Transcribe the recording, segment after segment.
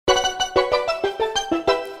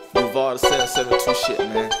all the 772 shit,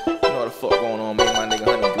 man. You know what the fuck going on, man. My nigga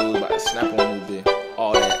Hunnitzblue about to snap on me, bitch.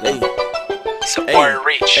 All that, hey. Support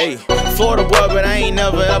reach. Hey, Florida boy, but I ain't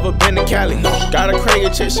never ever been to Cali. Got a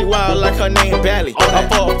crazy chick, she wild like her name Bally. I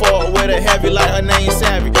fought forward with her heavy like her name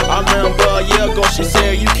Savvy. I remember a year ago she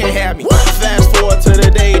said you can't have me. Fast forward to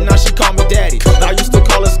the day, now she call me daddy. I used to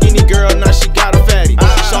call her skinny girl, now she got a fatty.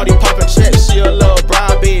 Shawty poppin' checks, she a little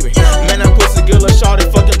bride baby. Man, that pussy good, little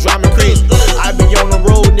shawty fucking drive me crazy. I be on the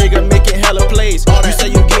road, nigga, making hella plays. You say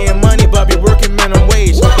you getting money, but be working minimum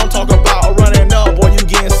wage. Don't talk about running up, boy, you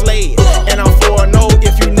getting slayed. And I'm 4-0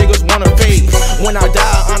 if you niggas wanna fade. When I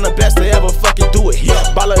die, I'm the best to ever fucking do it.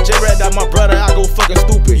 Bala J-Red, that my brother, I go fucking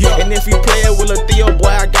stupid. And if you play it with a Theo, boy,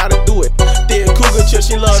 I gotta do it. Thick cougar chick,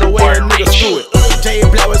 she love the way a niggas do it. Jay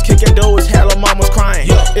Black was kicking doors, hella mamas crying.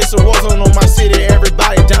 It's a war zone on my city,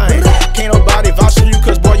 everybody dying. Can't nobody vouch for you,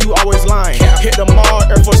 cause boy, you always lying. Hit the mall,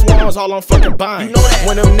 Air Force One's all I'm fucking buying.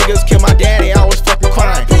 When them niggas killed my daddy, I was fucking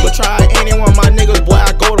crying. But try anyone, my niggas, boy,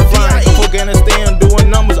 I go to flying. Afghanistan doing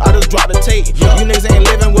numbers, I just drop the tape. You niggas ain't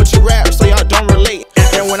living what you rap, so y'all don't relate.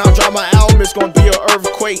 And when I drop my album, it's gonna be an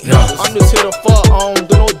earthquake. I'm just here to fuck, I don't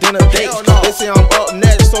do no dinner dates. They say I'm up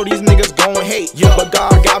next, so these niggas gon' hate. But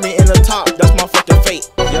God got me in the top, that's my fucking fate.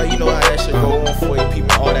 Yeah, you know how that shit go on for you,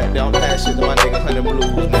 people. All that down that shit to my nigga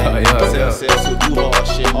Hunnitzblue, man. So do all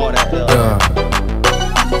shit, all that.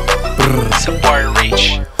 Support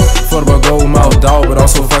reach. Fuck about gold mouth dog, but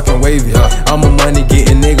also fucking wavy. I'm a money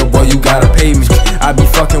getting nigga, boy, you gotta pay me. I be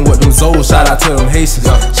fucking with them Zoes, shout out to them Haitians.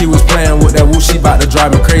 She was playing with that woo, she bout to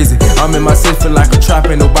drive me crazy. I'm in my city feel like a trap,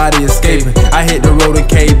 ain't nobody escaping. I hit the road and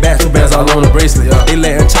came back, 2 bands all on the bracelet. They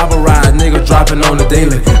letting chopper ride, nigga dropping on the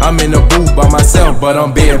daily. I'm in the booth by myself, but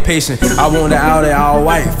I'm being patient. I want it out there all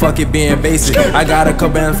white, fuck it being basic. I got a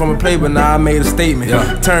couple bands from a play, but now I made a statement.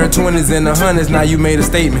 Turn 20s into hundreds, now you made a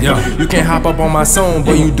statement. You can't hop up on my song,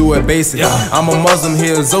 but you do it basic. I'm a Muslim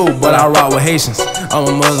here, Zoe, but I rock with Haitians. I'm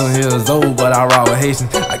a Muslim here, Zoe, but I rock with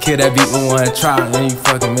Haitians. I kill that beat with one try, and you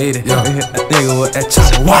fucking made it. Hit that nigga with that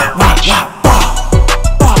chopper. Wow, wow, wow.